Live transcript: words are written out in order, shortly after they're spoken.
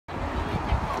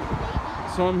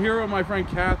So I'm here with my friend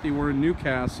Kathy. We're in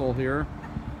Newcastle here.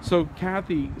 So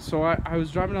Kathy, I was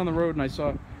driving down the road and I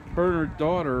saw her and her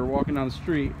daughter walking down the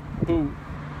street who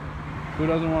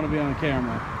doesn't want to be on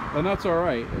camera. And that's all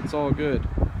right. It's all good.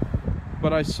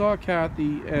 But I saw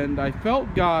Kathy and I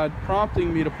felt God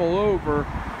prompting me to pull over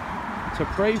to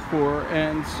pray for her.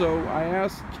 And so I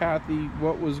asked Kathy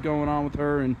what was going on with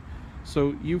her. And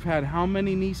so you've had how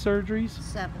many knee surgeries?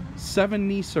 7. 7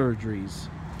 knee surgeries.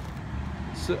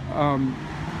 So,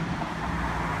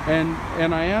 and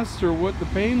I asked her what the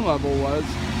pain level was.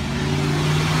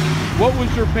 What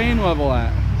was your pain level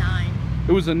at? 9.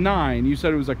 It was a 9. You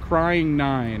said it was a crying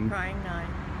 9. Crying 9.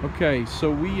 Okay, so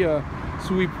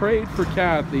we prayed for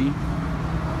Kathy.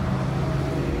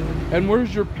 And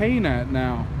where's your pain at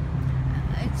now?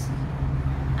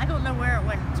 I don't know where it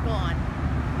went. It's gone.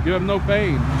 You have no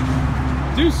pain.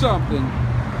 Do something.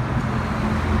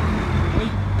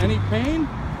 Any pain?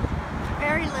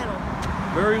 Very little.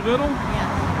 Very little?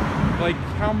 Yes. Like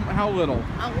how little?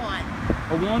 A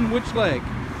 1. A 1? Which leg?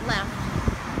 Left.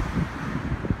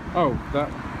 Oh,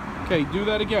 that. Okay, do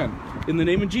that again. In the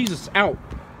name of Jesus. Out.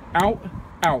 Out.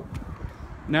 Out.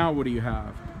 Now what do you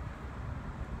have?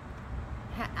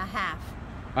 A half.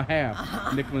 A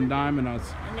half. Nickel and dime and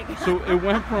us. A So it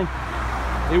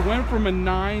went from a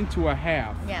 9 to a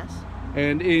half. Yes.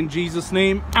 And in Jesus'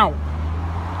 name, out.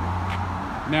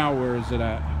 Now where is it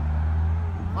at?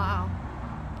 Wow.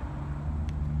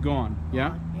 Gone.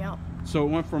 Yeah? Yep. So it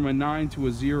went from a 9 to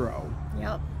a 0.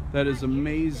 Yep. That is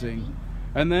amazing.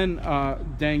 And then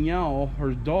Danielle,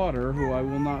 her daughter, who I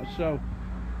will not show,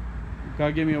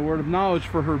 God gave me a word of knowledge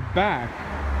for her back.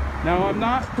 Now I'm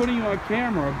not putting you on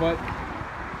camera, but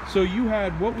so you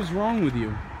had, what was wrong with you?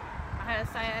 I had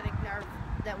a sciatic nerve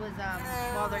that was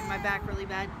bothering my back really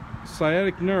bad.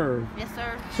 Sciatic nerve. Yes,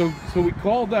 sir. So we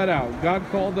called that out. God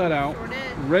called that out. Sure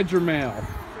did. Read your mail.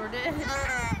 Sure did.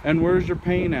 And where's your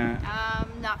pain at?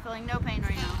 Not feeling no pain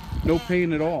right now. No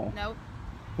pain at all. Nope.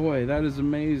 Boy, that is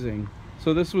amazing.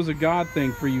 So this was a God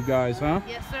thing for you guys, huh?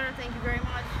 Yes, sir. Thank you very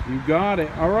much. You got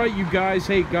it. All right, you guys.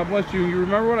 Hey, God bless you. You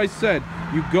remember what I said.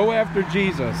 You go after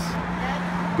Jesus.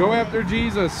 Yes. Go after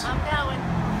Jesus. I'm going.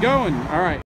 Going. All right.